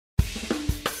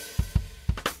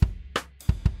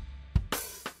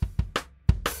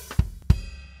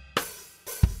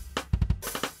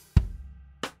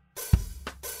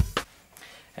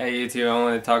Hey YouTube, I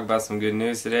want to talk about some good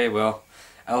news today. Well,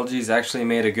 LG's actually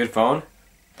made a good phone.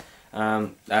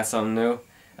 That's something new.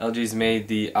 LG's made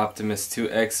the Optimus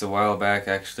 2X a while back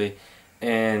actually,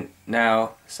 and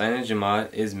now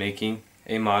CyanogenMod is making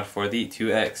a mod for the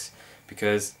 2X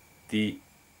because the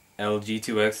LG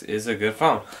 2X is a good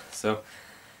phone. So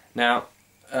now,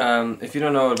 if you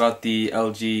don't know about the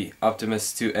LG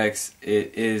Optimus 2X,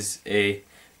 it is a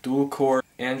dual-core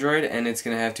Android and it's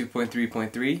going to have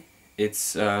 2.3.3.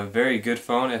 It's a very good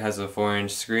phone. It has a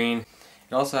 4-inch screen.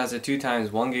 It also has a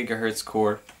 2x 1 GHz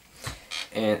core,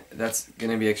 and that's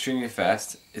going to be extremely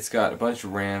fast. It's got a bunch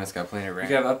of RAM. It's got plenty of RAM.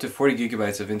 You have up to 40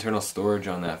 gigabytes of internal storage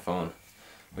on that phone,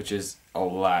 which is a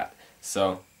lot.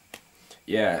 So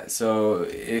yeah, so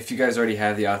if you guys already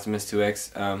have the Optimus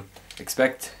 2X,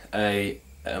 expect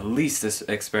at least this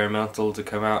experimental to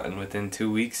come out within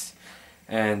 2 weeks,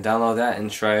 and download that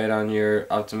and try it on your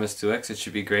Optimus 2X. It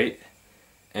should be great,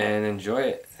 and enjoy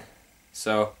it.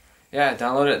 So yeah,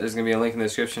 download it. There's going to be a link in the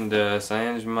description to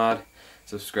CyanogenMod.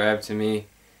 Subscribe to me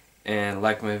and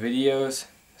like my videos.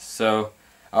 So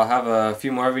I'll have a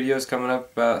few more videos coming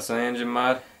up about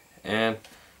CyanogenMod, and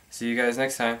see you guys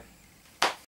next time.